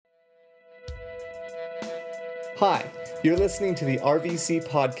Hi, you're listening to the RVC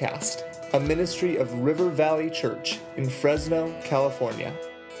Podcast, a ministry of River Valley Church in Fresno, California.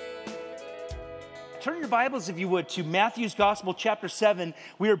 Turn your Bibles, if you would, to Matthew's Gospel, chapter 7.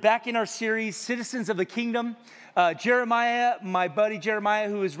 We are back in our series, Citizens of the Kingdom. Jeremiah, my buddy Jeremiah,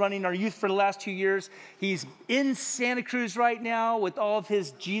 who is running our youth for the last 2 years, he's in Santa Cruz right now with all of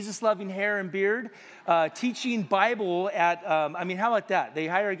his Jesus-loving hair and beard, teaching Bible at, how about that? They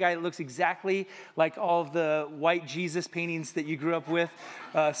hire a guy that looks exactly like all of the white Jesus paintings that you grew up with,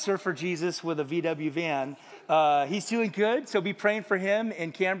 Surfer Jesus with a VW van. He's doing good, so be praying for him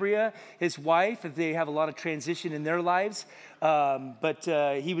and Cambria, his wife, if they have a lot of transition in their lives. But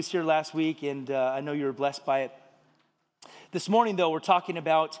he was here last week, and I know you were blessed by it. This morning, though, we're talking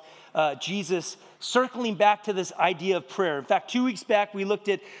about Jesus circling back to this idea of prayer. In fact, 2 weeks back, we looked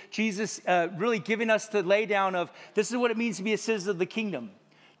at Jesus really giving us the laydown of this is what it means to be a citizen of the kingdom.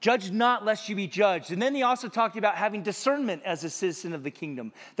 Judge not, lest you be judged. And then he also talked about having discernment as a citizen of the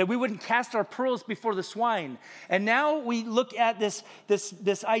kingdom, that we wouldn't cast our pearls before the swine. And now we look at this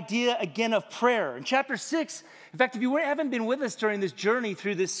idea again of prayer. In chapter 6, in fact, if you haven't been with us during this journey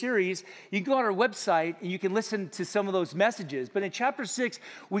through this series, you can go on our website and you can listen to some of those messages. But in chapter 6,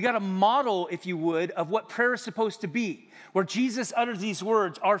 we got a model, if you would, of what prayer is supposed to be, where Jesus utters these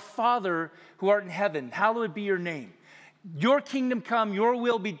words, "Our Father who art in heaven, hallowed be your name. Your kingdom come, your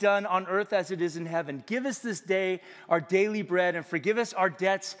will be done on earth as it is in heaven. Give us this day our daily bread and forgive us our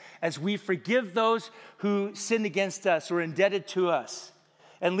debts as we forgive those who sinned against us or are indebted to us.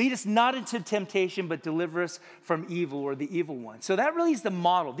 And lead us not into temptation, but deliver us from evil or the evil one." So that really is the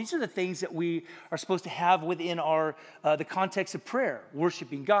model. These are the things that we are supposed to have within our the context of prayer.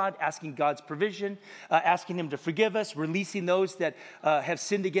 Worshiping God, asking God's provision, asking Him to forgive us, releasing those that have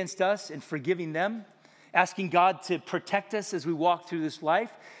sinned against us and forgiving them. Asking God to protect us as we walk through this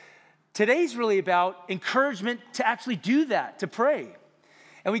life. Today's really about encouragement to actually do that, to pray.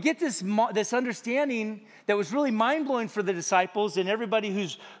 And we get this understanding that was really mind-blowing for the disciples and everybody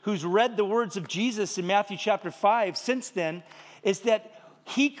who's read the words of Jesus in Matthew chapter 5 since then, is that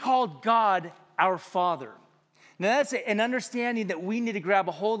He called God our Father. Now that's an understanding that we need to grab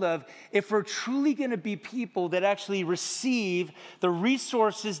a hold of if we're truly going to be people that actually receive the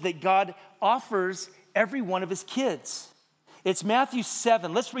resources that God offers every one of His kids. It's Matthew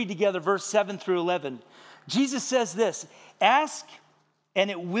 7. Let's read together verse 7 through 11. Jesus says this, "Ask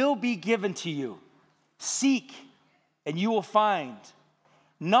and it will be given to you. Seek and you will find.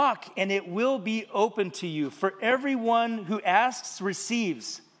 Knock and it will be open to you. For everyone who asks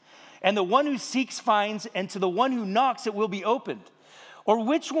receives. And the one who seeks finds, and to the one who knocks it will be opened. Or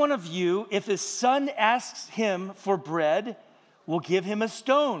which one of you, if his son asks him for bread, will give him a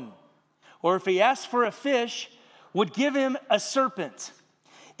stone? Or if he asks for a fish, would give him a serpent?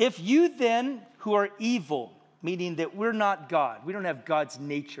 If you then, who are evil," meaning that we're not God, we don't have God's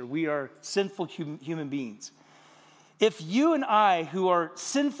nature, we are sinful human beings. "If you and I, who are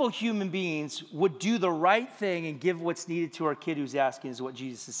sinful human beings, would do the right thing and give what's needed to our kid who's asking," is what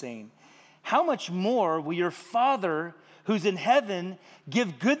Jesus is saying, "how much more will your Father who's in heaven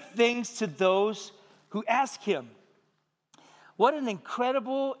give good things to those who ask Him?" What an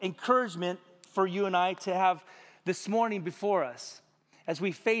incredible encouragement for you and I to have this morning before us as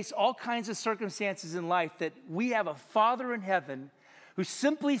we face all kinds of circumstances in life, that we have a Father in heaven who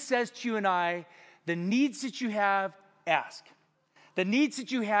simply says to you and I, the needs that you have, ask. The needs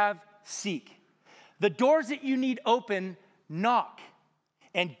that you have, seek. The doors that you need open, knock.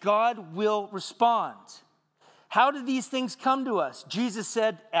 And God will respond. How do these things come to us? Jesus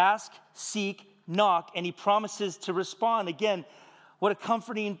said, ask, seek, knock, and He promises to respond. Again, what a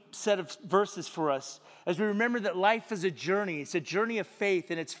comforting set of verses for us as we remember that life is a journey. It's a journey of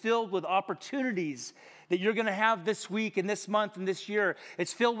faith, and it's filled with opportunities that you're going to have this week and this month and this year.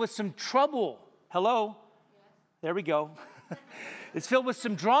 It's filled with some trouble. Hello? There we go. It's filled with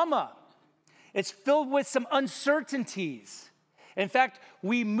some drama. It's filled with some uncertainties. In fact,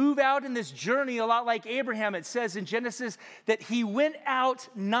 we move out in this journey a lot like Abraham. It says in Genesis that he went out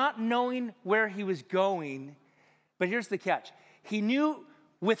not knowing where he was going. But here's the catch. He knew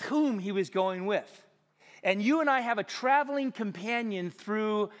with whom he was going with. And you and I have a traveling companion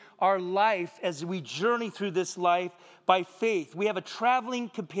through our life as we journey through this life by faith. We have a traveling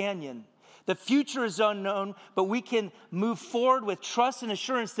companion. The future is unknown, but we can move forward with trust and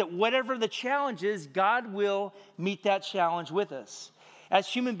assurance that whatever the challenge is, God will meet that challenge with us. As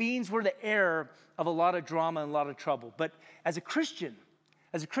human beings, we're the heir of a lot of drama and a lot of trouble. But as a Christian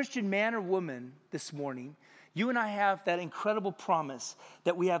man or woman this morning, You and I have that incredible promise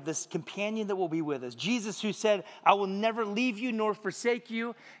that we have this companion that will be with us. Jesus, who said, I will never leave you nor forsake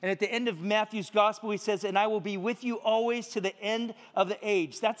you. And at the end of Matthew's gospel, he says, and I will be with you always to the end of the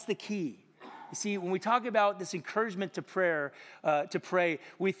age. That's the key. You see, when we talk about this encouragement to pray,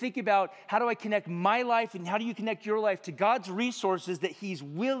 we think about how do I connect my life and how do you connect your life to God's resources that he's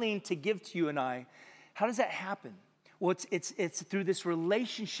willing to give to you and I. How does that happen? Well, it's through this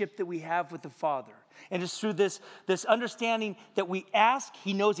relationship that we have with the Father. And it's through this understanding that we ask.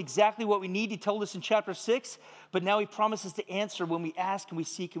 He knows exactly what we need. He told us in chapter 6, but now he promises to answer when we ask and we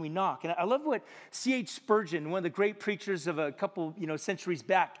seek and we knock. And I love what C.H. Spurgeon, one of the great preachers of a couple centuries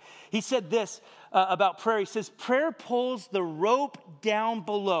back, he said this about prayer. He says, prayer pulls the rope down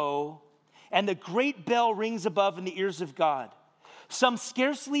below and the great bell rings above in the ears of God. Some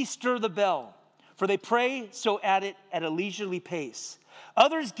scarcely stir the bell, for they pray so at it at a leisurely pace.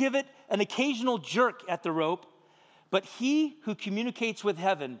 Others give it an occasional jerk at the rope, but he who communicates with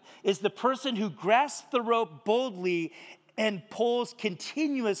heaven is the person who grasps the rope boldly and pulls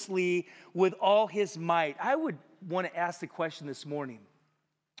continuously with all his might. I would want to ask the question this morning,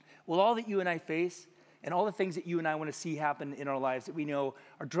 will all that you and I face and all the things that you and I want to see happen in our lives that we know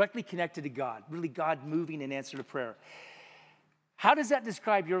are directly connected to God, really God moving in answer to prayer, how does that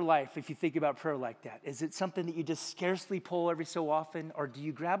describe your life if you think about prayer like that? Is it something that you just scarcely pull every so often? Or do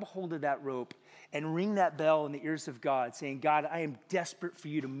you grab a hold of that rope and ring that bell in the ears of God saying, God, I am desperate for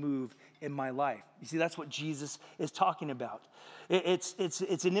you to move in my life? You see, that's what Jesus is talking about.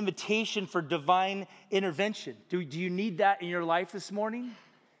 It's an invitation for divine intervention. Do you need that in your life this morning?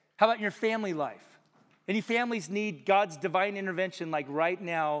 How about in your family life? Any families need God's divine intervention like right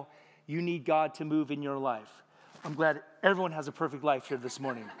now you need God to move in your life? I'm glad everyone has a perfect life here this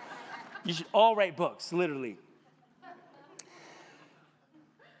morning. You should all write books, literally.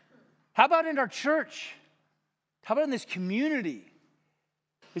 How about in our church? How about in this community?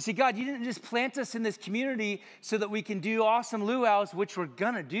 You see, God, you didn't just plant us in this community so that we can do awesome luau's, which we're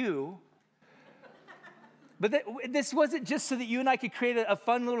going to do. But this wasn't just so that you and I could create a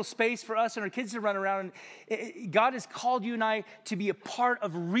fun little space for us and our kids to run around. God has called you and I to be a part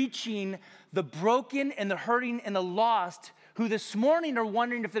of reaching the broken and the hurting and the lost who this morning are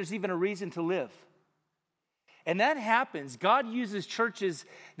wondering if there's even a reason to live. And that happens. God uses churches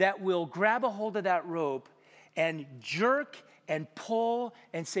that will grab a hold of that rope and jerk and pull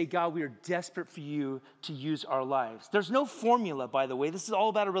and say, God, we are desperate for you to use our lives. There's no formula, by the way. This is all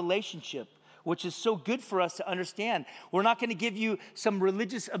about a relationship, which is so good for us to understand. We're not going to give you some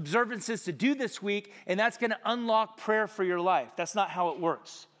religious observances to do this week, and that's going to unlock prayer for your life. That's not how it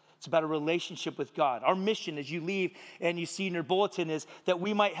works. It's about a relationship with God. Our mission as you leave and you see in your bulletin is that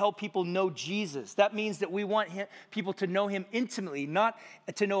we might help people know Jesus. That means that we want people to know him intimately, not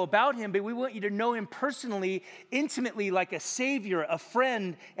to know about him, but we want you to know him personally, intimately, like a savior, a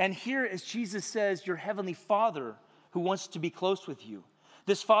friend, and here, as Jesus says, your heavenly Father who wants to be close with you.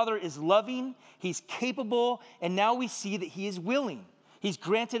 This Father is loving, he's capable, and now we see that he is willing. He's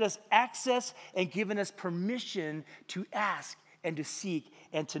granted us access and given us permission to ask and to seek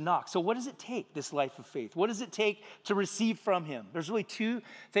and to knock. So what does it take, this life of faith? What does it take to receive from him? There's really two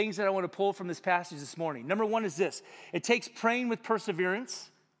things that I want to pull from this passage this morning. Number one is this. It takes praying with perseverance.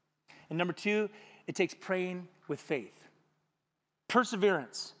 And number two, it takes praying with faith.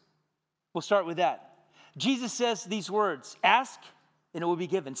 Perseverance. We'll start with that. Jesus says these words, ask and it will be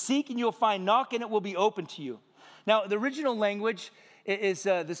given. Seek and you'll find. Knock and it will be open to you. Now, the original language is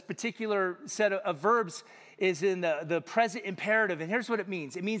this particular set of verbs is in the present imperative. And here's what it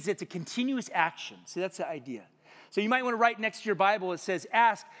means. It means it's a continuous action. See, that's the idea. So you might want to write next to your Bible, it says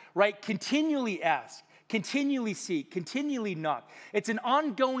ask, write continually ask, continually seek, continually knock. It's an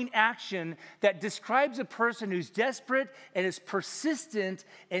ongoing action that describes a person who's desperate and is persistent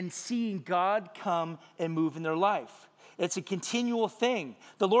in seeing God come and move in their life. It's a continual thing.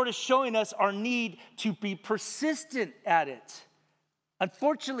 The Lord is showing us our need to be persistent at it.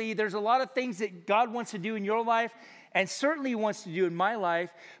 Unfortunately, there's a lot of things that God wants to do in your life and certainly wants to do in my life,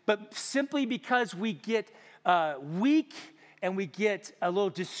 but simply because we get weak and we get a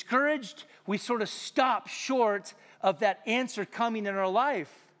little discouraged, we sort of stop short of that answer coming in our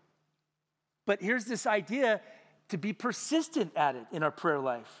life. But here's this idea to be persistent at it in our prayer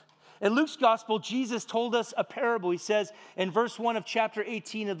life. In Luke's gospel, Jesus told us a parable. He says in verse 1 of chapter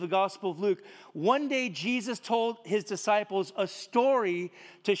 18 of the Gospel of Luke, one day Jesus told his disciples a story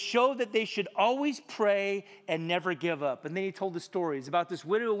to show that they should always pray and never give up. And then he told the story. It's about this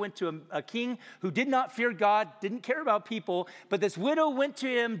widow who went to a king who did not fear God, didn't care about people, but this widow went to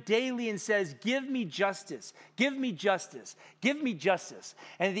him daily and says, give me justice, give me justice, give me justice.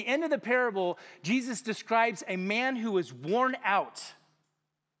 And at the end of the parable, Jesus describes a man who was worn out.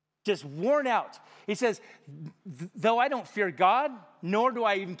 Just worn out. He says, though I don't fear God, nor do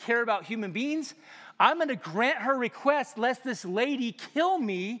I even care about human beings, I'm going to grant her request lest this lady kill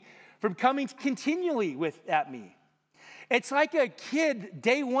me from coming continually at me. It's like a kid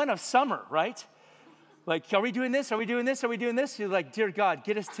day one of summer, right? Like, are we doing this? Are we doing this? Are we doing this? You're like, dear God,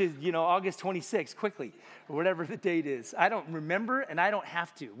 get us to, August 26th quickly, or whatever the date is. I don't remember, and I don't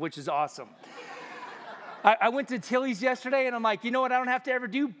have to, which is awesome. I went to Tilly's yesterday, and I'm like, you know what I don't have to ever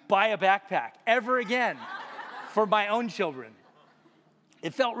do? Buy a backpack ever again for my own children.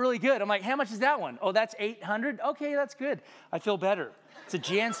 It felt really good. I'm like, how much is that one? Oh, that's $800? Okay, that's good. I feel better. It's a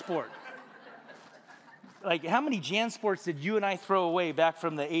JanSport. Like, how many JanSports did you and I throw away back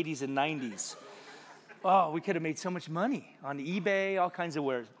from the 80s and 90s? Oh, we could have made so much money on eBay, all kinds of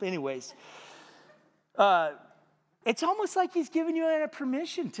wares. Anyways, it's almost like he's giving you a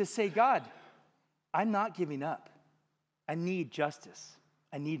permission to say, God, I'm not giving up. I need justice.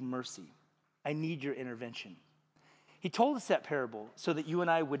 I need mercy. I need your intervention. He told us that parable so that you and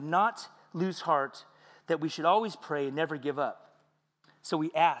I would not lose heart, that we should always pray and never give up. So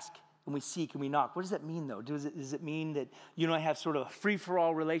we ask and we seek and we knock. What does that mean, though? Does it mean that you and I have sort of a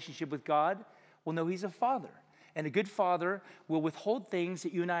free-for-all relationship with God? Well, no, he's a father. And a good father will withhold things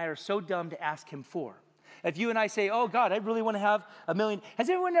that you and I are so dumb to ask him for. If you and I say, oh, God, I really want to have $1 million. Has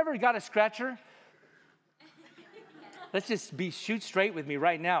anyone ever got a scratcher? Let's just shoot straight with me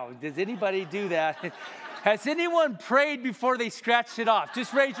right now. Does anybody do that? Has anyone prayed before they scratched it off?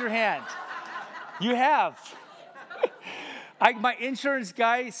 Just raise your hand. You have. My insurance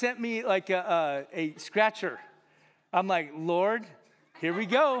guy sent me like a scratcher. I'm like, Lord, here we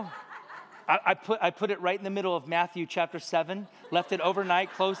go. I put it right in the middle of Matthew chapter 7, left it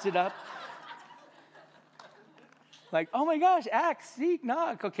overnight, closed it up. Like, oh my gosh, ask, seek,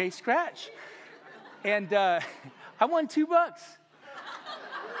 knock. Okay, scratch. And I won $2.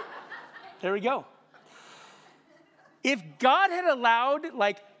 There we go. If God had allowed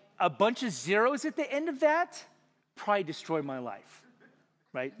like a bunch of zeros at the end of that, probably destroy my life,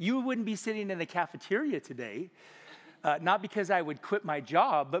 right? You wouldn't be sitting in the cafeteria today, not because I would quit my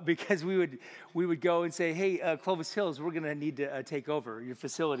job, but because we would go and say, hey, Clovis Hills, we're going to need to take over your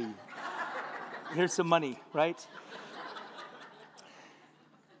facility. Here's some money, right?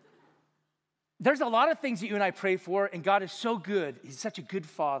 There's a lot of things that you and I pray for, and God is so good. He's such a good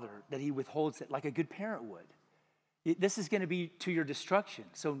father that he withholds it like a good parent would. This is going to be to your destruction.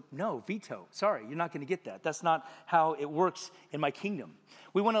 So no, veto. Sorry, you're not going to get that. That's not how it works in my kingdom.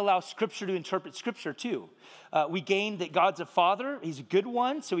 We want to allow Scripture to interpret Scripture too. We gain that God's a father. He's a good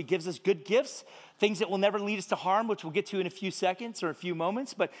one, so he gives us good gifts, things that will never lead us to harm, which we'll get to in a few seconds or a few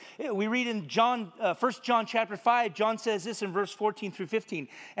moments. But we read in 1 John chapter 5, John says this in verse 14 through 15,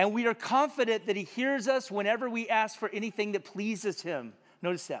 and we are confident that he hears us whenever we ask for anything that pleases him.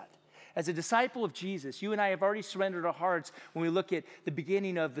 Notice that. As a disciple of Jesus, you and I have already surrendered our hearts when we look at the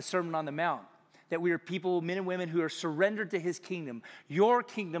beginning of the Sermon on the Mount, that we are people, men and women, who are surrendered to his kingdom. Your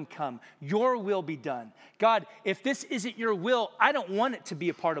kingdom come, your will be done. God, if this isn't your will, I don't want it to be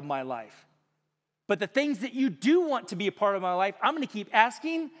a part of my life. But the things that you do want to be a part of my life, I'm going to keep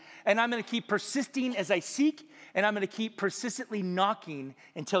asking, and I'm going to keep persisting as I seek, and I'm going to keep persistently knocking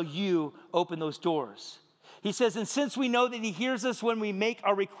until you open those doors. He says, and since we know that he hears us when we make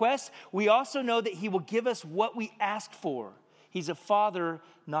our requests, we also know that he will give us what we ask for. He's a father,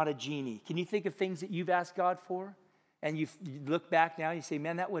 not a genie. Can you think of things that you've asked God for? And you look back now and you say,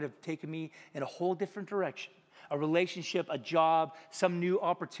 man, that would have taken me in a whole different direction. A relationship, a job, some new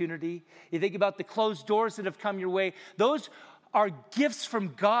opportunity. You think about the closed doors that have come your way. Those are gifts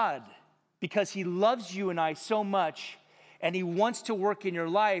from God because he loves you and I so much. And he wants to work in your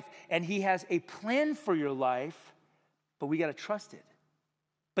life, and he has a plan for your life, but we got to trust it.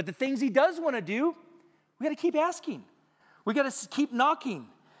 But the things he does want to do, we got to keep asking. We got to keep knocking.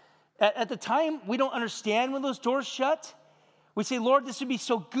 At the time, we don't understand when those doors shut. We say, Lord, this would be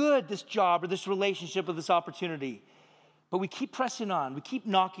so good, this job or this relationship or this opportunity. But we keep pressing on. We keep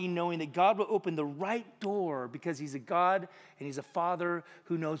knocking, knowing that God will open the right door because he's a God and he's a father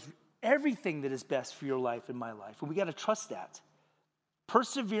who knows everything that is best for your life and my life. And we got to trust that.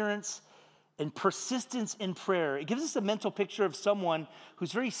 Perseverance and persistence in prayer. It gives us a mental picture of someone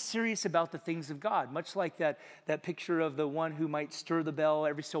who's very serious about the things of God, much like that picture of the one who might stir the bell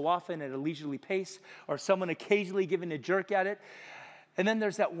every so often at a leisurely pace, or someone occasionally giving a jerk at it. And then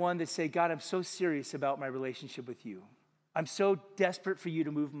there's that one that say, God, I'm so serious about my relationship with you. I'm so desperate for you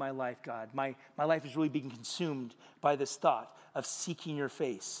to move in my life, God. My life is really being consumed by this thought of seeking your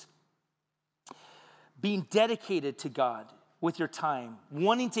face. Being dedicated to God with your time,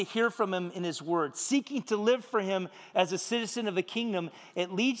 wanting to hear from him in his word, seeking to live for him as a citizen of the kingdom,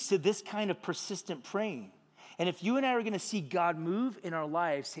 it leads to this kind of persistent praying. And if you and I are going to see God move in our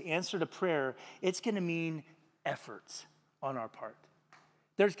lives to answer to prayer, it's going to mean efforts on our part.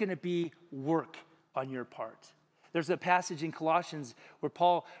 There's going to be work on your part. There's a passage in Colossians where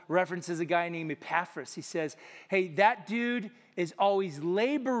Paul references a guy named Epaphras. He says, hey, that dude is always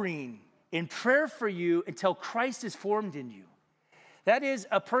laboring in prayer for you until Christ is formed in you. That is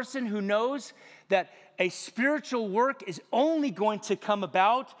a person who knows that a spiritual work is only going to come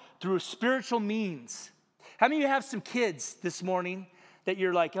about through spiritual means. How many of you have some kids this morning that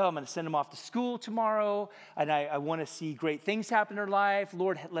you're like, oh, I'm going to send them off to school tomorrow, and I want to see great things happen in their life.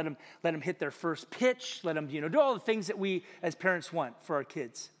 Lord, let them hit their first pitch. Let them, do all the things that we as parents want for our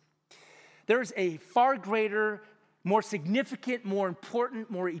kids. There's a far greater, more significant, more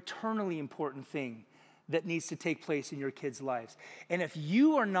important, more eternally important thing that needs to take place in your kids' lives. And if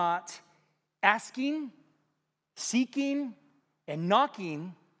you are not asking, seeking, and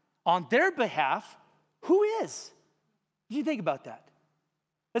knocking on their behalf, who is? Did you think about that?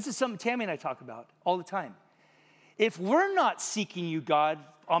 This is something Tammy and I talk about all the time. If we're not seeking you, God,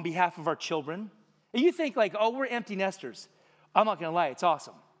 on behalf of our children, and you think like, oh, we're empty nesters. I'm not going to lie, it's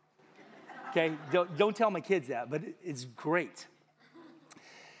awesome. Okay, don't tell my kids that, but it's great.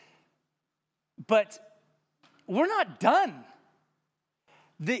 But we're not done.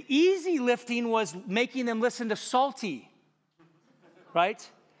 The easy lifting was making them listen to Salty, right?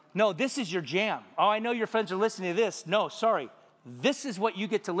 No, this is your jam. Oh, I know your friends are listening to this. No, sorry. This is what you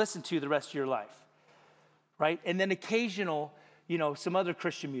get to listen to the rest of your life, right? And then occasional, some other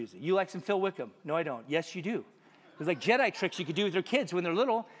Christian music. You like some Phil Wickham? No, I don't. Yes, you do. There's like Jedi tricks you could do with your kids when they're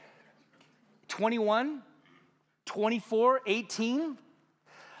little. 21, 24, 18.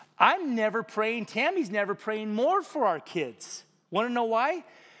 I'm never praying, Tammy's never praying more for our kids. Want to know why?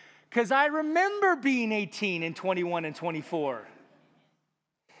 Because I remember being 18 and 21 and 24.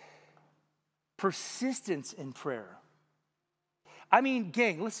 Persistence in prayer. I mean,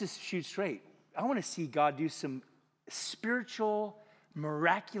 gang, let's just shoot straight. I want to see God do some spiritual,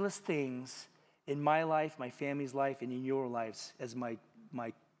 miraculous things in my life, my family's life, and in your lives as my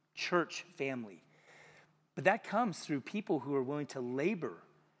church family. But that comes through people who are willing to labor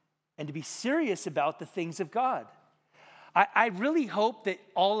and to be serious about the things of God. I really hope that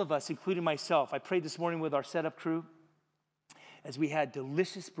all of us, including myself, I prayed this morning with our setup crew as we had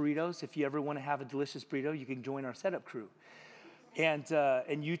delicious burritos. If you ever want to have a delicious burrito, you can join our setup crew. And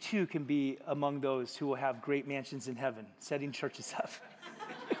you too can be among those who will have great mansions in heaven, setting churches up.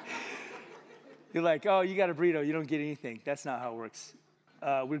 You're like, oh, you got a burrito, you don't get anything. That's not how it works.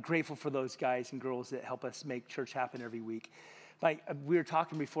 We're grateful for those guys and girls that help us make church happen every week. Like we were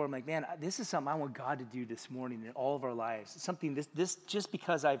talking before, I'm like, man, this is something I want God to do this morning in all of our lives. It's something this just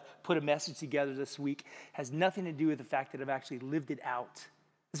because I've put a message together this week has nothing to do with the fact that I've actually lived it out.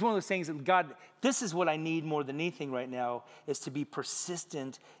 It's one of those things that God, this is what I need more than anything right now, is to be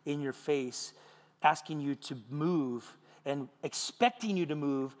persistent in your face, asking you to move and expecting you to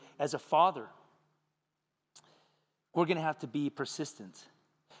move as a father. We're going to have to be persistent.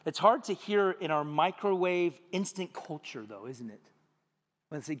 It's hard to hear in our microwave instant culture, though, isn't it?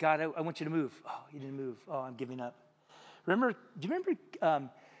 When they say, God, I want you to move. Oh, you didn't move. Oh, I'm giving up. Do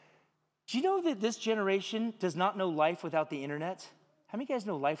you know that this generation does not know life without the internet? How many of you guys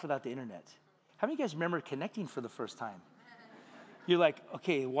know life without the internet? How many of you guys remember connecting for the first time? You're like,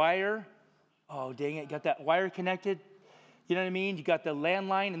 okay, wire. Oh, dang it, got that wire connected. You know what I mean? You got the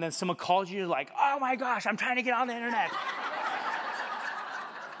landline, and then someone calls you, you're like, oh my gosh, I'm trying to get on the internet.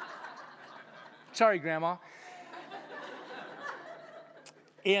 Sorry, Grandma.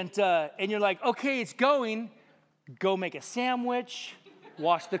 And you're like, okay, it's going. Go make a sandwich,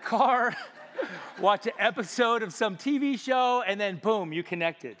 wash the car, watch an episode of some TV show, and then boom, you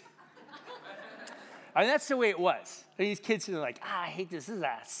connected. I mean, that's the way it was. And these kids are like, I hate this. This is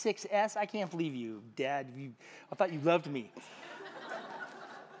a 6S. I can't believe you, Dad. I thought you loved me.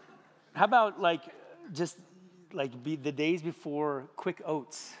 How about be the days before Quick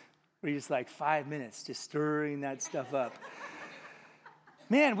Oats, where you're just like 5 minutes, just stirring that stuff up.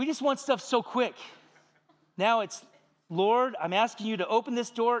 Man, we just want stuff so quick. Now it's, Lord, I'm asking you to open this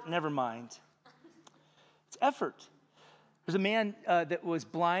door. Never mind. effort. There's a man that was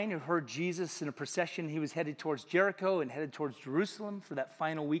blind who heard Jesus in a procession. He was headed towards Jericho and headed towards Jerusalem for that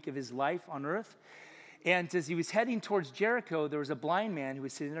final week of his life on earth. And as he was heading towards Jericho, there was a blind man who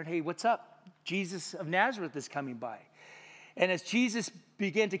was sitting there. Hey, what's up? Jesus of Nazareth is coming by. And as Jesus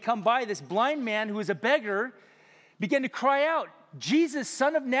began to come by, this blind man who was a beggar began to cry out, Jesus,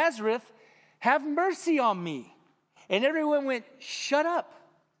 Son of Nazareth, have mercy on me. And everyone went, shut up,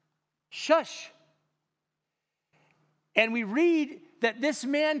 shush. And we read that this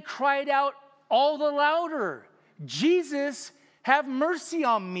man cried out all the louder, Jesus, have mercy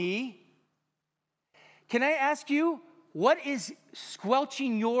on me. Can I ask you, what is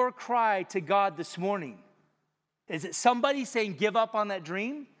squelching your cry to God this morning? Is it somebody saying, give up on that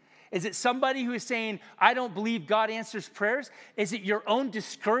dream? Is it somebody who is saying, I don't believe God answers prayers? Is it your own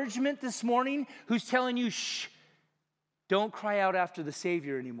discouragement this morning who's telling you, shh, don't cry out after the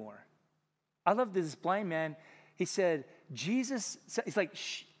Savior anymore? I love this blind man. He said, Jesus, he's like,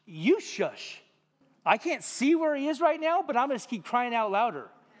 shh, you shush. I can't see where he is right now, but I'm going to keep crying out louder.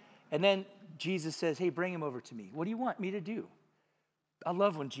 And then Jesus says, hey, bring him over to me. What do you want me to do? I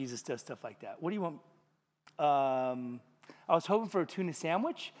love when Jesus does stuff like that. What do you want? I was hoping for a tuna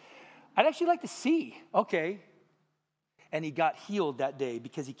sandwich. I'd actually like to see. Okay. And he got healed that day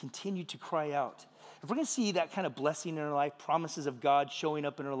because he continued to cry out. If we're going to see that kind of blessing in our life, promises of God showing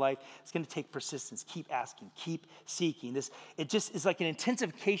up in our life, it's going to take persistence. Keep asking, keep seeking. It just is like an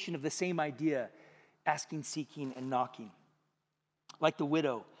intensification of the same idea, asking, seeking, and knocking. Like the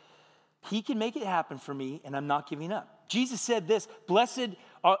widow. He can make it happen for me, and I'm not giving up. Jesus said this, blessed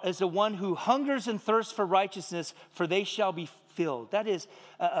is the one who hungers and thirsts for righteousness, for they shall be filled. That is,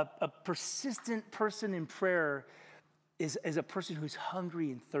 a persistent person in prayer is a person who's hungry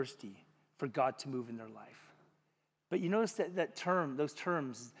and thirsty for God to move in their life. But you notice that term, those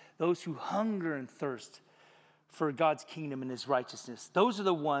terms, those who hunger and thirst for God's kingdom and his righteousness, those are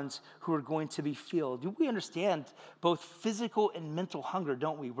the ones who are going to be filled. We understand both physical and mental hunger,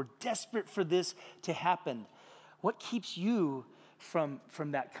 don't we? We're desperate for this to happen. What keeps you from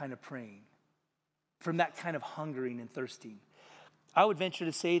that kind of praying, from that kind of hungering and thirsting? I would venture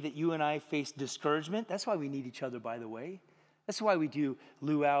to say that you and I face discouragement. That's why we need each other, by the way. That's why we do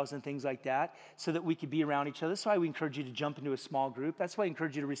luau's and things like that, so that we could be around each other. That's why we encourage you to jump into a small group. That's why I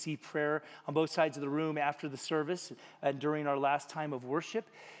encourage you to receive prayer on both sides of the room after the service and during our last time of worship,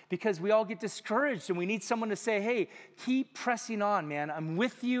 because we all get discouraged and we need someone to say, hey, keep pressing on, man. I'm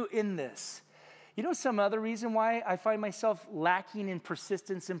with you in this. You know, some other reason why I find myself lacking in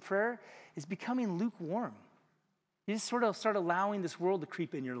persistence in prayer is becoming lukewarm. You just sort of start allowing this world to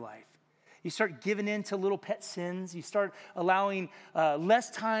creep in your life. You start giving in to little pet sins. You start allowing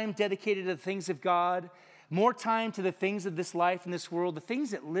less time dedicated to the things of God, more time to the things of this life and this world, the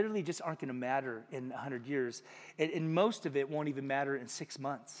things that literally just aren't going to matter in 100 years. And most of it won't even matter in 6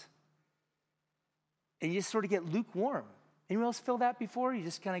 months. And you just sort of get lukewarm. Anyone else feel that before? You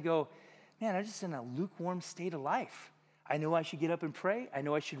just kind of go, man, I'm just in a lukewarm state of life. I know I should get up and pray. I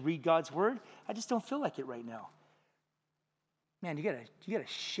know I should read God's word. I just don't feel like it right now. Man, you gotta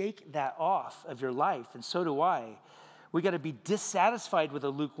shake that off of your life, and so do I. We gotta be dissatisfied with a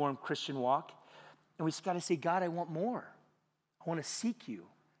lukewarm Christian walk, and we just gotta say, God, I want more. I wanna seek you.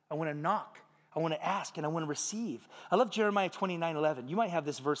 I wanna knock. I wanna ask, and I wanna receive. I love Jeremiah 29:11. You might have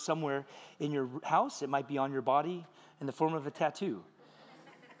this verse somewhere in your house. It might be on your body in the form of a tattoo.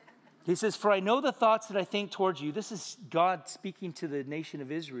 He says, for I know the thoughts that I think towards you. This is God speaking to the nation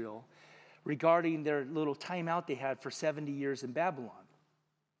of Israel regarding their little timeout they had for 70 years in Babylon.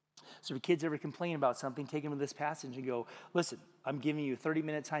 So if kids ever complain about something, take them to this passage and go, listen, I'm giving you a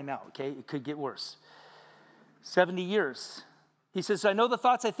 30-minute timeout, okay? It could get worse. 70 years. He says, I know the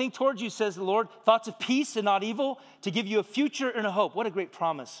thoughts I think towards you, says the Lord, thoughts of peace and not evil, to give you a future and a hope. What a great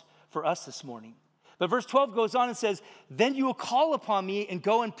promise for us this morning. But verse 12 goes on and says, then you will call upon me and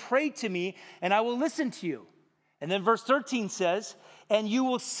go and pray to me, and I will listen to you. And then verse 13 says, and you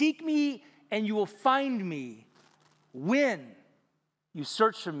will seek me and you will find me when you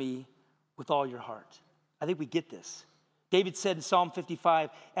search for me with all your heart. I think we get this. David said in Psalm 55,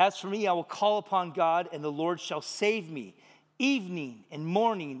 as for me, I will call upon God, and the Lord shall save me. Evening and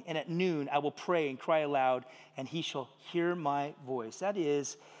morning and at noon, I will pray and cry aloud, and he shall hear my voice. That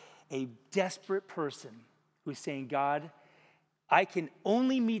is a desperate person who's saying, God, I can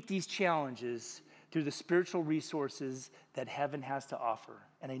only meet these challenges through the spiritual resources that heaven has to offer,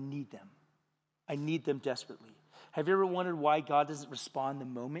 and I need them. I need them desperately. Have you ever wondered why God doesn't respond the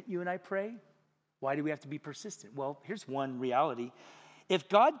moment you and I pray? Why do we have to be persistent? Well, here's one reality. If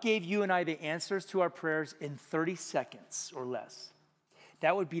God gave you and I the answers to our prayers in 30 seconds or less,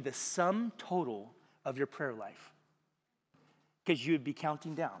 that would be the sum total of your prayer life. Because you would be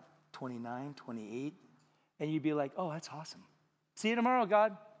counting down, 29, 28, and you'd be like, oh, that's awesome. See you tomorrow,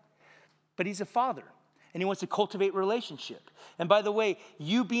 God. But he's a father, and he wants to cultivate relationship. And by the way,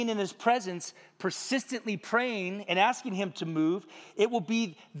 you being in his presence, persistently praying and asking him to move, it will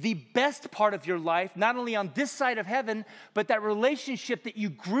be the best part of your life, not only on this side of heaven, but that relationship that you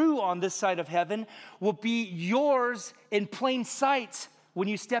grew on this side of heaven will be yours in plain sight when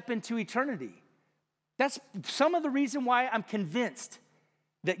you step into eternity. That's some of the reason why I'm convinced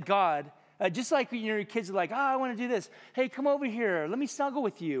that God, just like when your kids are like, I want to do this. Hey, come over here. Let me snuggle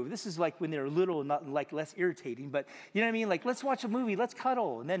with you. This is like when they're little, not like less irritating, but you know what I mean? Like, let's watch a movie. Let's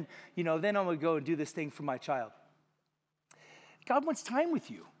cuddle. And then, then I'm going to go and do this thing for my child. God wants time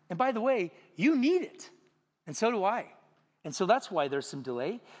with you. And by the way, you need it. And so do I. And so that's why there's some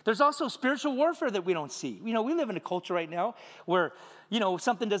delay. There's also spiritual warfare that we don't see. We live in a culture right now where,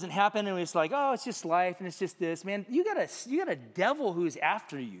 something doesn't happen and it's like, oh, it's just life and it's just this. Man, you got a devil who's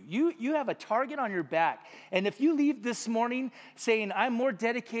after you. You have a target on your back. And if you leave this morning saying, I'm more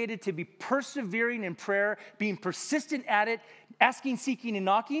dedicated to be persevering in prayer, being persistent at it, asking, seeking, and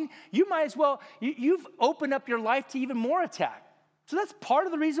knocking, you might as well, you've opened up your life to even more attack. So that's part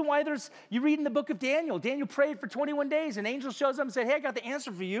of the reason why you read in the book of Daniel. Daniel prayed for 21 days. An angel shows up and said, hey, I got the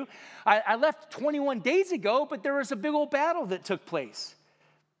answer for you. I left 21 days ago, but there was a big old battle that took place.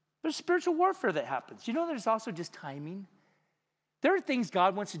 There's spiritual warfare that happens. There's also just timing. There are things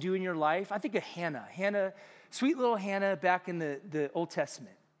God wants to do in your life. I think of Hannah. Sweet little Hannah back in the Old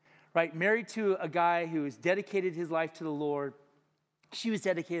Testament, right? Married to a guy who has dedicated his life to the Lord. She was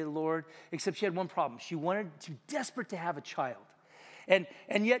dedicated to the Lord, except she had one problem. She desperate to have a child.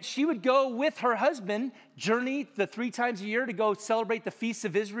 And yet she would go with her husband, journey the 3 times a year to go celebrate the feasts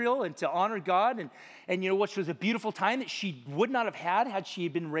of Israel and to honor God. And which was a beautiful time that she would not have had she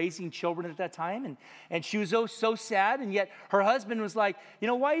been raising children at that time. And she was so sad. And yet her husband was like,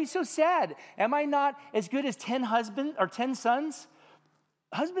 why are you so sad? Am I not as good as 10 sons?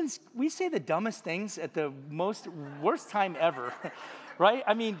 Husbands, we say the dumbest things at the worst time ever, right?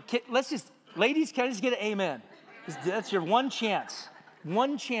 I mean, ladies, can I just get an amen? That's your one chance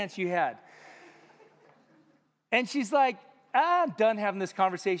you had. And she's like, I'm done having this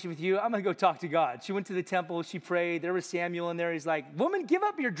conversation with you. I'm going to go talk to God. She went to the temple. She prayed. There was Samuel in there. He's like, woman, give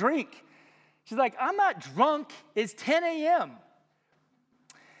up your drink. She's like, I'm not drunk. It's 10 a.m.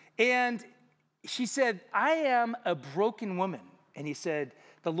 And she said, I am a broken woman. And he said,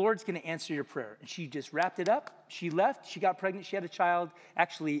 the Lord's going to answer your prayer. And she just wrapped it up. She left. She got pregnant. She had a child.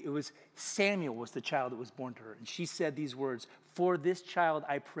 Actually, it was Samuel was the child that was born to her. And she said these words, for this child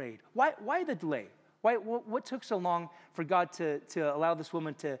I prayed. Why the delay? What took so long for God to allow this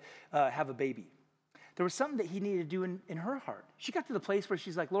woman to have a baby? There was something that he needed to do in her heart. She got to the place where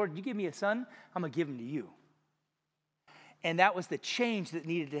she's like, Lord, you give me a son, I'm going to give him to you. And that was the change that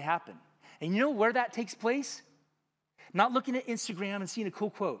needed to happen. And you know where that takes place? Not looking at Instagram and seeing a cool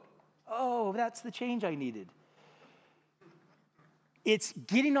quote. Oh, that's the change I needed. It's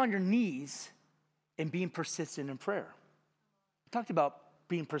getting on your knees and being persistent in prayer. I talked about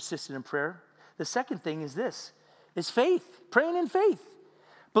being persistent in prayer. The second thing is this, is faith, praying in faith.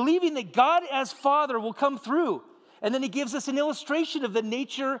 Believing that God as Father will come through. And then he gives us an illustration of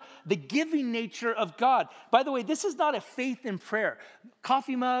the giving nature of God. By the way, this is not a faith in prayer.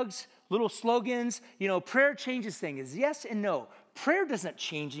 Coffee mugs, little slogans, prayer changes things. Yes and no. Prayer doesn't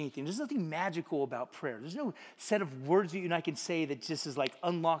change anything. There's nothing magical about prayer. There's no set of words that you and I can say that just is like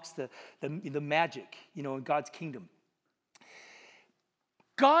unlocks the magic, in God's kingdom.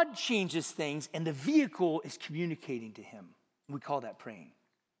 God changes things, and the vehicle is communicating to him. We call that praying.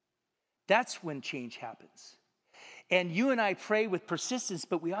 That's when change happens. And you and I pray with persistence,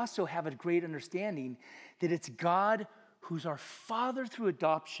 but we also have a great understanding that it's God who's our Father through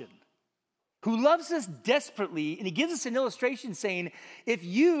adoption, who loves us desperately, and he gives us an illustration saying, if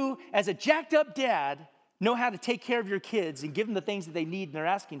you, as a jacked up dad, know how to take care of your kids and give them the things that they need and they're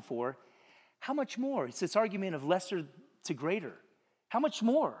asking for, how much more? It's this argument of lesser to greater. How much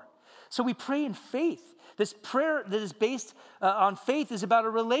more? So we pray in faith. This prayer that is based on faith is about a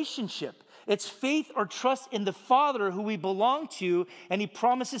relationship. It's faith or trust in the Father who we belong to, and he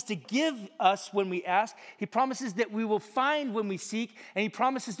promises to give us when we ask. He promises that we will find when we seek, and he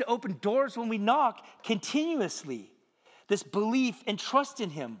promises to open doors when we knock continuously. This belief and trust in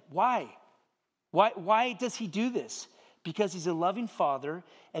him. Why? Why does he do this? Because he's a loving Father,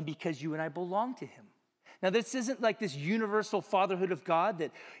 and because you and I belong to him. Now, this isn't like this universal fatherhood of God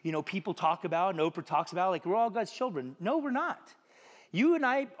that, people talk about and Oprah talks about, like we're all God's children. No, we're not. You and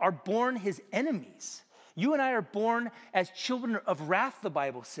I are born his enemies. You and I are born as children of wrath, the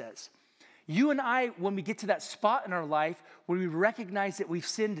Bible says. You and I, when we get to that spot in our life where we recognize that we've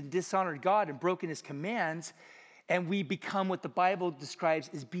sinned and dishonored God and broken his commands, and we become what the Bible describes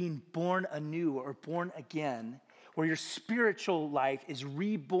as being born anew or born again, where your spiritual life is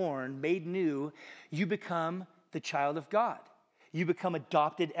reborn, made new, you become the child of God. You become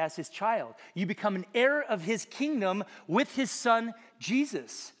adopted as his child. You become an heir of his kingdom with his son,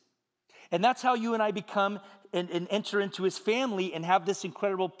 Jesus. And that's how you and I become and enter into his family and have this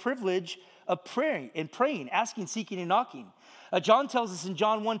incredible privilege of praying, asking, seeking, and knocking. John tells us in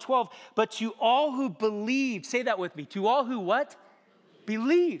John 1:12, but to all who believed, say that with me, to all who what?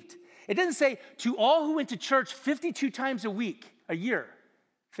 Believed. It doesn't say to all who went to church 52 times a year.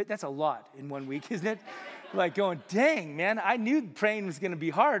 That's a lot in 1 week, isn't it? Like going, dang, man, I knew praying was going to be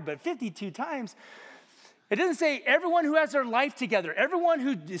hard, but 52 times. It doesn't say everyone who has their life together, everyone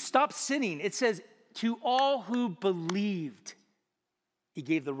who stopped sinning. It says to all who believed, he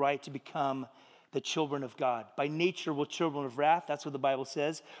gave the right to become the children of God. By nature, we're children of wrath. That's what the Bible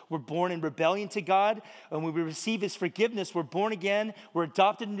says. We're born in rebellion to God. And when we receive his forgiveness, we're born again. We're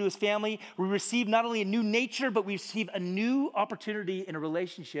adopted into his family. We receive not only a new nature, but we receive a new opportunity in a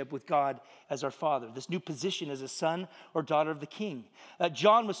relationship with God as our Father. This new position as a son or daughter of the King.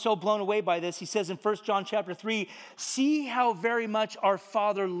 John was so blown away by this. He says in 1 John chapter 3, see how very much our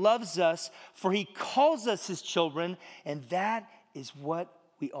Father loves us, for he calls us his children, and that is what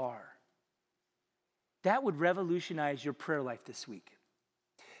we are. That would revolutionize your prayer life this week.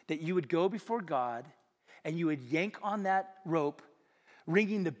 That you would go before God and you would yank on that rope,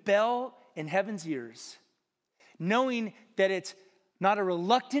 ringing the bell in heaven's ears, knowing that it's not a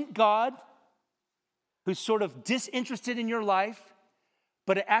reluctant God who's sort of disinterested in your life,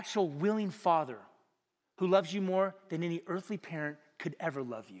 but an actual willing Father who loves you more than any earthly parent could ever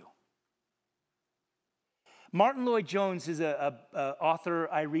love you. Martin Lloyd-Jones is an author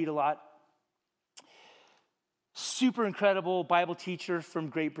I read a lot. Super incredible Bible teacher from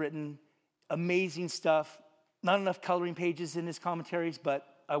Great Britain. Amazing stuff. Not enough coloring pages in his commentaries, but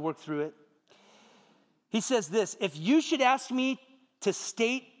I worked through it. He says this, if you should ask me to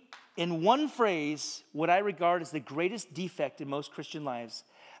state in one phrase what I regard as the greatest defect in most Christian lives,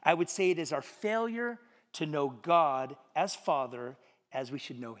 I would say it is our failure to know God as Father as we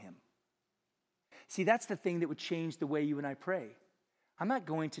should know him. See, that's the thing that would change the way you and I pray. I'm not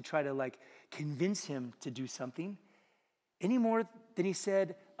going to try to convince him to do something any more than he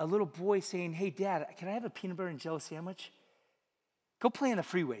said a little boy saying, hey, Dad, can I have a peanut butter and jelly sandwich? Go play on the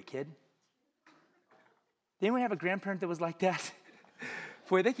freeway, kid. Did anyone have a grandparent that was like that?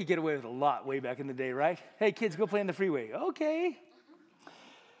 Boy, they could get away with a lot way back in the day, right? Hey, kids, go play on the freeway. Okay.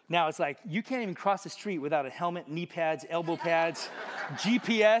 Now it's like you can't even cross the street without a helmet, knee pads, elbow pads,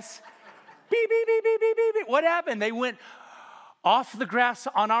 GPS. Beep, beep, beep, beep, beep, beep, beep. What happened? They went off the grass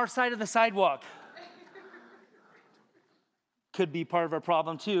on our side of the sidewalk. Could be part of our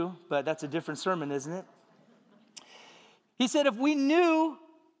problem too, but that's a different sermon, isn't it? He said, if we knew,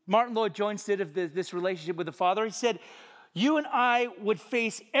 Martin Lloyd-Jones did, of this relationship with the Father, he said, you and I would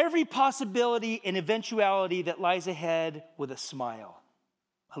face every possibility and eventuality that lies ahead with a smile.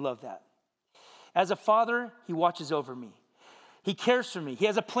 I love that. As a father, he watches over me. He cares for me. He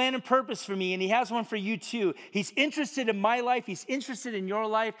has a plan and purpose for me, and he has one for you too. He's interested in my life. He's interested in your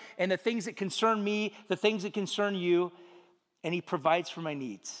life and the things that concern me, the things that concern you, and he provides for my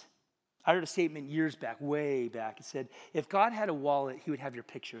needs. I heard a statement years back, way back. It said, if God had a wallet, he would have your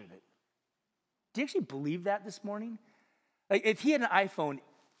picture in it. Do you actually believe that this morning? Like if he had an iPhone,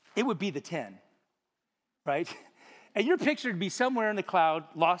 it would be the 10, right? And your picture would be somewhere in the cloud,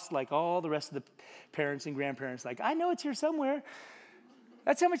 lost like all the rest of the parents and grandparents. Like, I know it's here somewhere.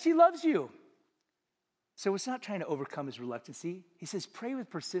 That's how much he loves you. So it's not trying to overcome his reluctancy. He says, pray with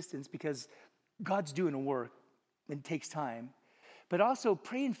persistence because God's doing a work and it takes time. But also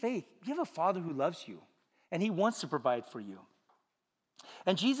pray in faith. You have a Father who loves you and he wants to provide for you.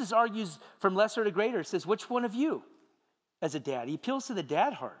 And Jesus argues from lesser to greater. He says, which one of you as a dad? He appeals to the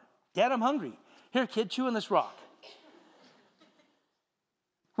dad heart. Dad, I'm hungry. Here, kid, chew on this rock.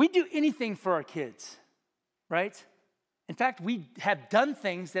 We do anything for our kids, right? In fact, we have done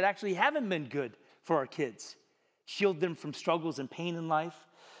things that actually haven't been good for our kids. Shield them from struggles and pain in life.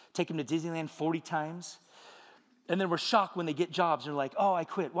 Take them to Disneyland 40 times. And then we're shocked when they get jobs. And they're like, oh, I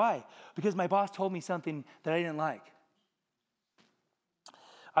quit. Why? Because my boss told me something that I didn't like.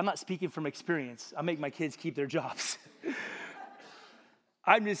 I'm not speaking from experience. I make my kids keep their jobs.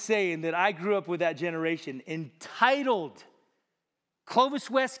 I'm just saying that I grew up with that generation, entitled. Clovis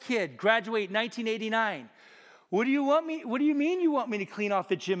West kid, graduate 1989. What do you mean you want me to clean off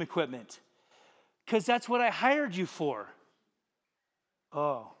the gym equipment? Because that's what I hired you for.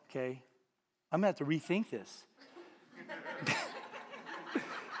 Oh, okay. I'm going to have to rethink this.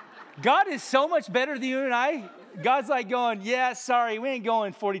 God is so much better than you and I. God's like going, yeah, sorry, we ain't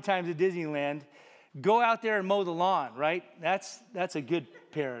going 40 times to Disneyland. Go out there and mow the lawn, right? That's a good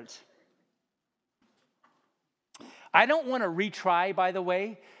parent. I don't want to retry, by the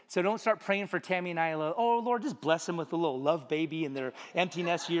way, so don't start praying for Tammy and I. Oh, Lord, just bless them with a little love baby in their empty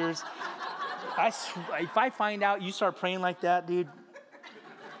nest years. If I find out you start praying like that, dude,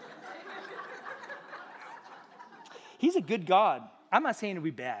 He's a good God. I'm not saying it'll be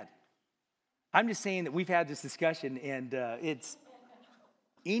bad. I'm just saying that we've had this discussion, and it's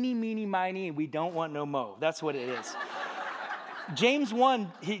eeny, meeny, miny, and we don't want no mo. That's what it is. James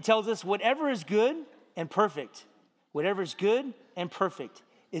 1, he tells us, whatever is good and perfect, whatever is good and perfect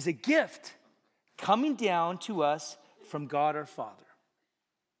is a gift coming down to us from God our Father.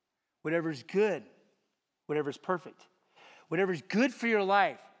 Whatever is good, whatever is perfect, whatever is good for your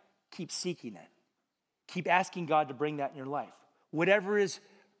life, keep seeking it. Keep asking God to bring that in your life. Whatever is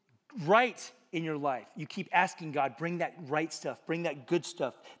right in your life, you keep asking God, bring that right stuff, bring that good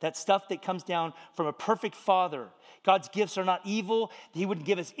stuff, that stuff that comes down from a perfect Father. God's gifts are not evil. He wouldn't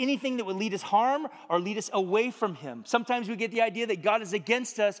give us anything that would lead us harm or lead us away from Him. Sometimes we get the idea that God is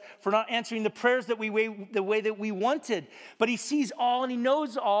against us for not answering the prayers that the way that we wanted. But He sees all and He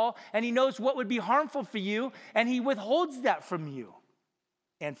knows all, and He knows what would be harmful for you, and He withholds that from you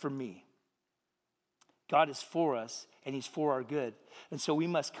and from me. God is for us, and He's for our good. And so we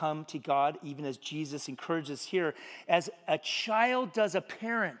must come to God, even as Jesus encourages us here, as a child does a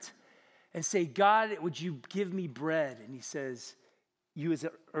parent, and say, God, would you give me bread? And He says, you as an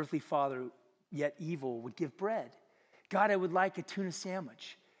earthly father, yet evil, would give bread. God, I would like a tuna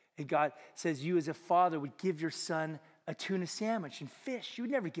sandwich. And God says, you as a father would give your son a tuna sandwich and fish. You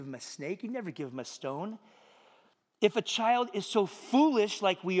would never give him a snake. You'd never give him a stone. If a child is so foolish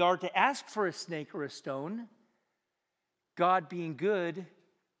like we are to ask for a snake or a stone, God being good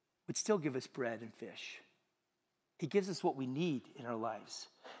would still give us bread and fish. He gives us what we need in our lives.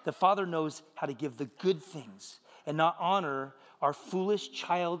 The Father knows how to give the good things and not honor our foolish,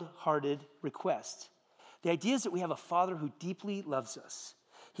 child-hearted requests. The idea is that we have a Father who deeply loves us.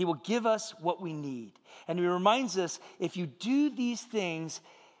 He will give us what we need. And He reminds us, if you do these things,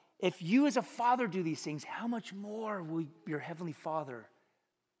 if you as a father do these things, how much more will your Heavenly Father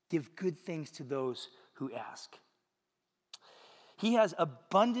give good things to those who ask? He has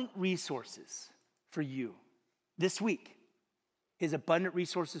abundant resources for you this week. His abundant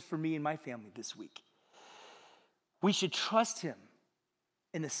resources for me and my family this week. We should trust Him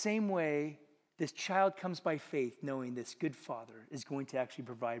in the same way this child comes by faith, knowing this good Father is going to actually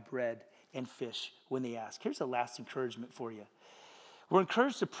provide bread and fish when they ask. Here's a last encouragement for you. We're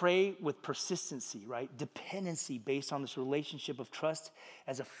encouraged to pray with persistency, right? Dependency based on this relationship of trust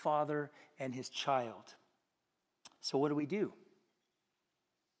as a father and his child. So what do?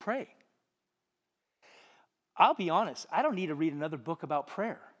 Pray. I'll be honest, I don't need to read another book about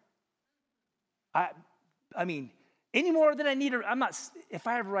prayer. I mean, any more than I need to, if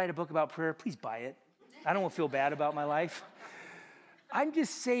I ever write a book about prayer, please buy it. I don't want to feel bad about my life. I'm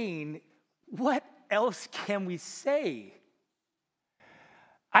just saying, what else can we say?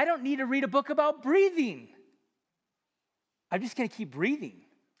 I don't need to read a book about breathing. I'm just going to keep breathing,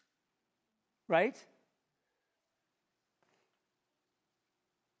 right?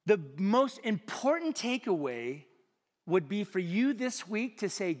 The most important takeaway would be for you this week to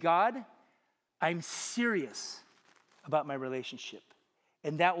say, God, I'm serious about my relationship.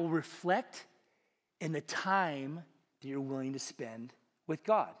 And that will reflect in the time that you're willing to spend with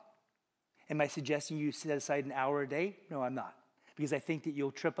God. Am I suggesting you set aside an hour a day? No, I'm not. Because I think that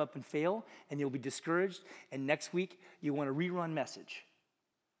you'll trip up and fail, and you'll be discouraged, and next week you want a rerun message.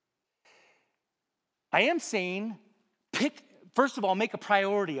 I am saying, first of all, make a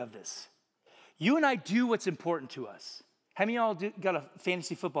priority of this. You and I do what's important to us. How many of y'all got a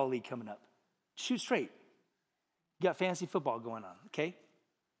fantasy football league coming up? Shoot straight. You got fantasy football going on, okay?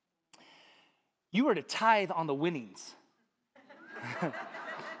 You are to tithe on the winnings.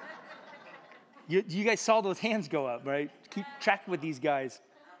 You guys saw those hands go up, right? Keep track with these guys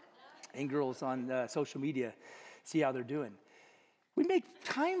and girls on social media. See how they're doing. We make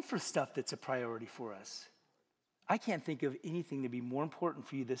time for stuff that's a priority for us. I can't think of anything to be more important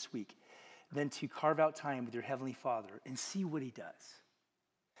for you this week than to carve out time with your Heavenly Father and see what He does.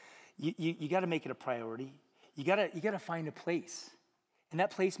 You got to make it a priority. You got to find a place. And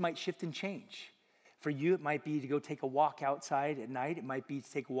that place might shift and change. For you, it might be to go take a walk outside at night. It might be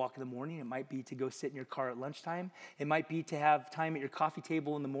to take a walk in the morning. It might be to go sit in your car at lunchtime. It might be to have time at your coffee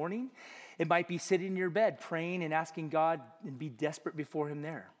table in the morning. It might be sitting in your bed praying and asking God and be desperate before Him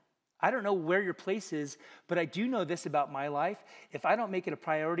there. I don't know where your place is, but I do know this about my life. If I don't make it a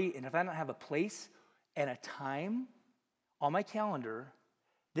priority and if I don't have a place and a time on my calendar,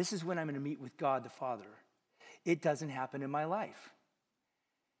 this is when I'm going to meet with God the Father. It doesn't happen in my life.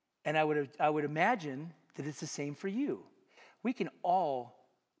 And I would imagine that it's the same for you. We can all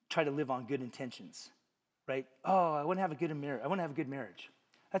try to live on good intentions, right? Oh, I want to have a good marriage. I want to have a good marriage.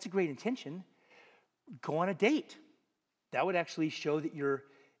 That's a great intention. Go on a date. That would actually show that your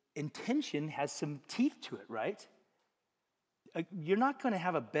intention has some teeth to it, right? You're not going to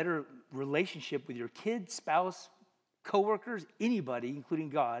have a better relationship with your kids, spouse, coworkers, anybody, including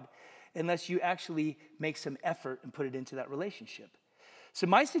God, unless you actually make some effort and put it into that relationship. So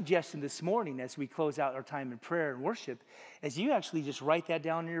my suggestion this morning as we close out our time in prayer and worship is you actually just write that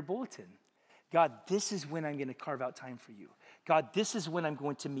down in your bulletin. God, this is when I'm going to carve out time for you. God, this is when I'm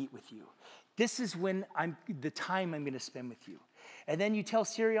going to meet with you. This is when the time I'm going to spend with you. And then you tell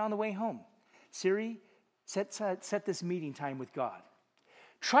Siri on the way home, Siri, set this meeting time with God.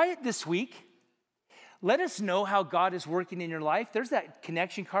 Try it this week. Let us know how God is working in your life. There's that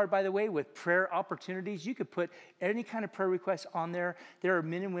connection card, by the way, with prayer opportunities. You could put any kind of prayer request on there. There are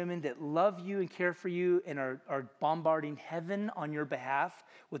men and women that love you and care for you and are bombarding heaven on your behalf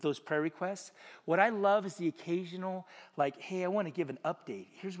with those prayer requests. What I love is the occasional, like, hey, I want to give an update.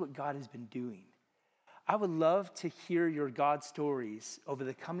 Here's what God has been doing. I would love to hear your God stories over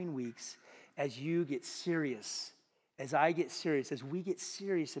the coming weeks as you get serious, as I get serious, as we get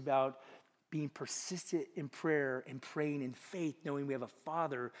serious about being persistent in prayer and praying in faith, knowing we have a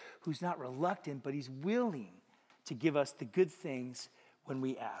Father who's not reluctant, but he's willing to give us the good things when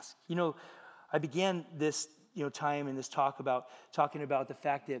we ask. You know, I began this time in this talking about the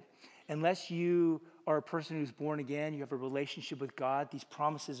fact that unless you are a person who's born again, you have a relationship with God, these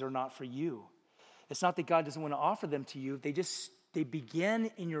promises are not for you. It's not that God doesn't want to offer them to you. They begin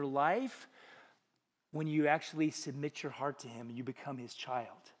in your life when you actually submit your heart to him and you become his child.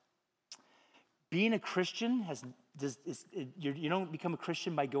 Being a Christian you don't become a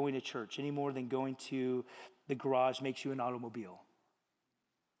Christian by going to church any more than going to the garage makes you an automobile.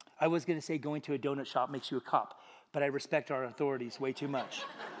 I was going to say going to a donut shop makes you a cop, but I respect our authorities way too much.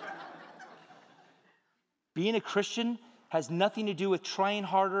 Being a Christian has nothing to do with trying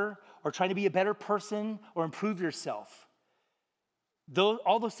harder or trying to be a better person or improve yourself.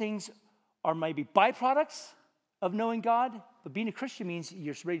 All those things are maybe byproducts of knowing God, but being a Christian means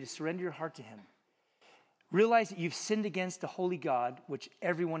you're ready to surrender your heart to him. Realize that you've sinned against the holy God, which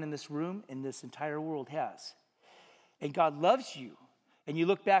everyone in this room, in this entire world has. And God loves you. And you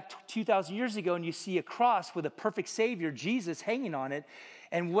look back 2,000 years ago and you see a cross with a perfect Savior, Jesus, hanging on it.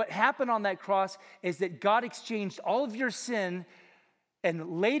 And what happened on that cross is that God exchanged all of your sin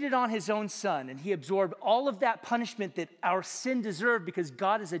and laid it on his own son. And he absorbed all of that punishment that our sin deserved because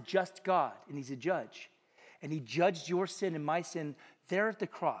God is a just God and he's a judge. And he judged your sin and my sin there at the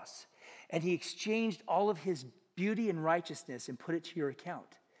cross. And he exchanged all of his beauty and righteousness and put it to your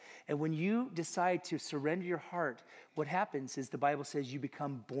account. And when you decide to surrender your heart, what happens is the Bible says you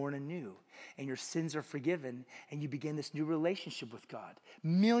become born anew and your sins are forgiven and you begin this new relationship with God.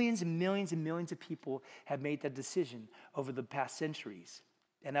 Millions and millions and millions of people have made that decision over the past centuries.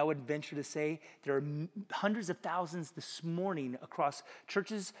 And I would venture to say there are hundreds of thousands this morning across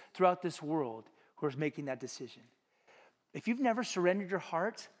churches throughout this world who are making that decision. If you've never surrendered your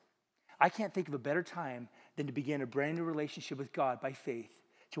heart, I can't think of a better time than to begin a brand new relationship with God by faith.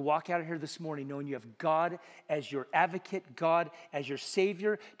 To walk out of here this morning knowing you have God as your advocate, God as your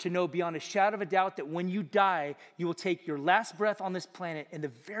Savior, to know beyond a shadow of a doubt that when you die, you will take your last breath on this planet in the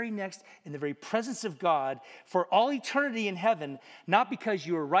very presence of God for all eternity in heaven, not because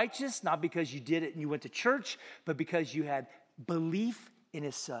you were righteous, not because you did it and you went to church, but because you had belief in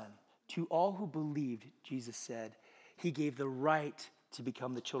his Son. To all who believed, Jesus said, he gave the right to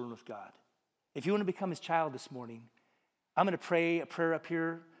become the children of God. If you want to become his child this morning, I'm going to pray a prayer up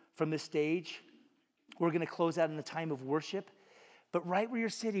here from this stage. We're going to close out in a time of worship. But right where you're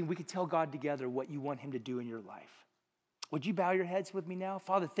sitting, we can tell God together what you want him to do in your life. Would you bow your heads with me now?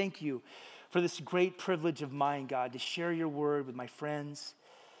 Father, thank you for this great privilege of mine, God, to share your word with my friends,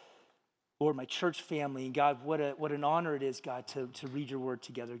 Lord, my church family. And God, what an honor it is, God, to read your word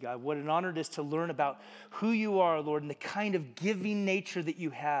together, God. What an honor it is to learn about who you are, Lord, and the kind of giving nature that you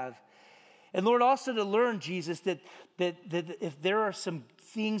have. And Lord, also to learn, Jesus, that if there are some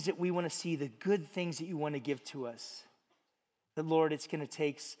things that we want to see, the good things that you want to give to us, that Lord, it's going to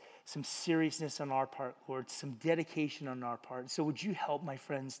take some seriousness on our part, Lord, some dedication on our part. So would you help my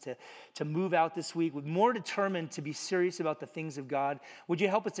friends to move out this week with more determined to be serious about the things of God? Would you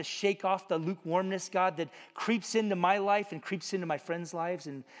help us to shake off the lukewarmness, God, that creeps into my life and creeps into my friends' lives?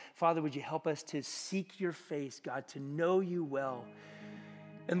 And Father, would you help us to seek your face, God, to know you well?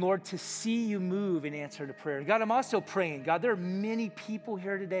 And Lord, to see you move in answer to prayer. God, I'm also praying, God, there are many people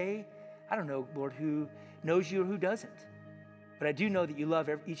here today, I don't know, Lord, who knows you or who doesn't. But I do know that you love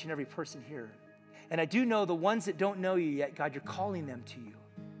each and every person here. And I do know the ones that don't know you yet, God, you're calling them to you.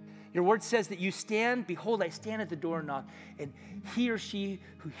 Your word says that you stand, behold, I stand at the door and knock, and he or she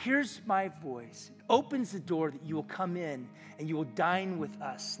who hears my voice opens the door, that you will come in and you will dine with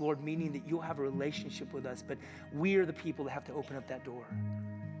us, Lord, meaning that you'll have a relationship with us, but we are the people that have to open up that door.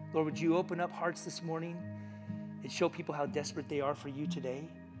 Lord, would you open up hearts this morning and show people how desperate they are for you today?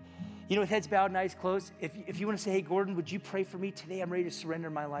 You know, with heads bowed and eyes closed, if you want to say, hey, Gordon, would you pray for me? Today I'm ready to surrender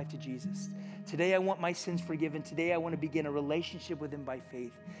my life to Jesus. Today I want my sins forgiven. Today I want to begin a relationship with him by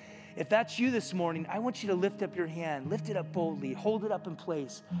faith. If that's you this morning, I want you to lift up your hand. Lift it up boldly. Hold it up in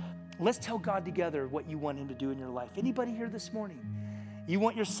place. Let's tell God together what you want him to do in your life. Anybody here this morning? You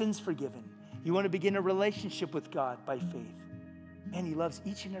want your sins forgiven. You want to begin a relationship with God by faith. Man, he loves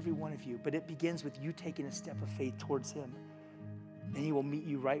each and every one of you, but it begins with you taking a step of faith towards him. And he will meet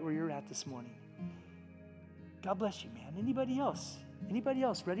you right where you're at this morning. God bless you, man. Anybody else? Anybody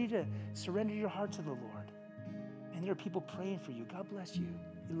else ready to surrender your heart to the Lord? And there are people praying for you. God bless you.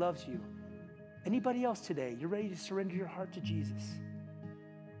 He loves you. Anybody else today? You're ready to surrender your heart to Jesus.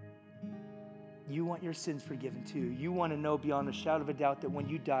 You want your sins forgiven too. You want to know beyond a shadow of a doubt that when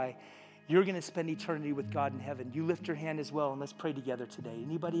you die, you're going to spend eternity with God in heaven. You lift your hand as well, and let's pray together today.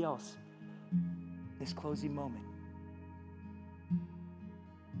 Anybody else? This closing moment.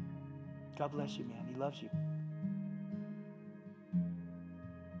 God bless you, man. He loves you.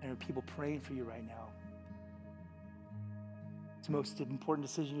 And there are people praying for you right now. It's the most important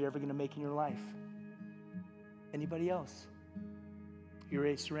decision you're ever going to make in your life. Anybody else? You're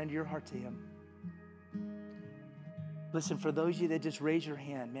ready to surrender your heart to him. Listen, for those of you that just raise your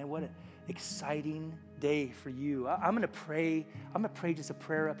hand, man, what an exciting day for you. I'm going to pray. I'm going to pray just a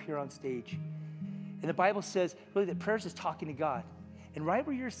prayer up here on stage. And the Bible says, really, that prayer is just talking to God. And right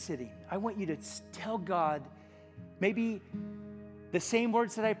where you're sitting, I want you to tell God maybe the same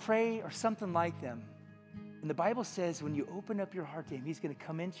words that I pray or something like them. And the Bible says when you open up your heart to him, he's going to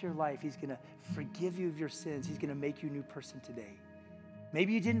come into your life. He's going to forgive you of your sins. He's going to make you a new person today.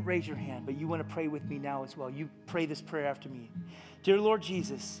 Maybe you didn't raise your hand, but you want to pray with me now as well. You pray this prayer after me. Dear Lord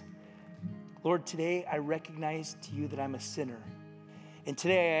Jesus, Lord, today I recognize to you that I'm a sinner. And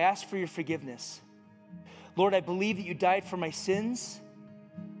today I ask for your forgiveness. Lord, I believe that you died for my sins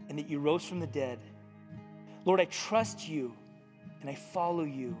and that you rose from the dead. Lord, I trust you and I follow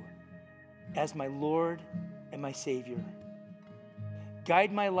you as my Lord and my Savior.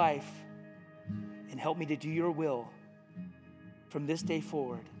 Guide my life and help me to do your will from this day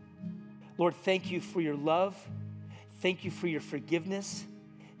forward. Lord, thank you for your love. Thank you for your forgiveness.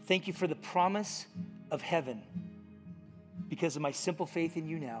 Thank you for the promise of heaven because of my simple faith in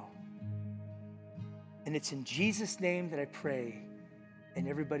you now. And it's in Jesus' name that I pray. And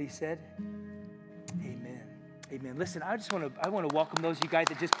everybody said, amen. Amen. Listen, I want to welcome those of you guys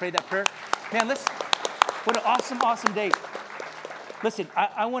that just prayed that prayer. Man, what an awesome day. Listen,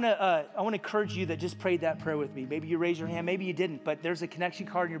 I want to encourage you that just prayed that prayer with me. Maybe you raised your hand, maybe you didn't, but there's a connection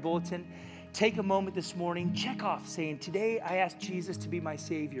card in your bulletin. Take a moment this morning, check off saying, today I asked Jesus to be my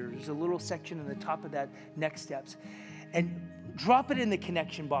Savior. There's a little section in the top of that, next steps. And drop it in the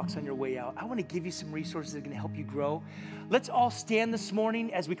connection box on your way out. I want to give you some resources that are going to help you grow. Let's all stand this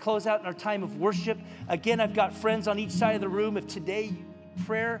morning as we close out in our time of worship. Again, I've got friends on each side of the room. If today you need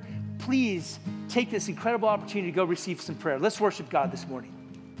prayer, please take this incredible opportunity to go receive some prayer. Let's worship God this morning.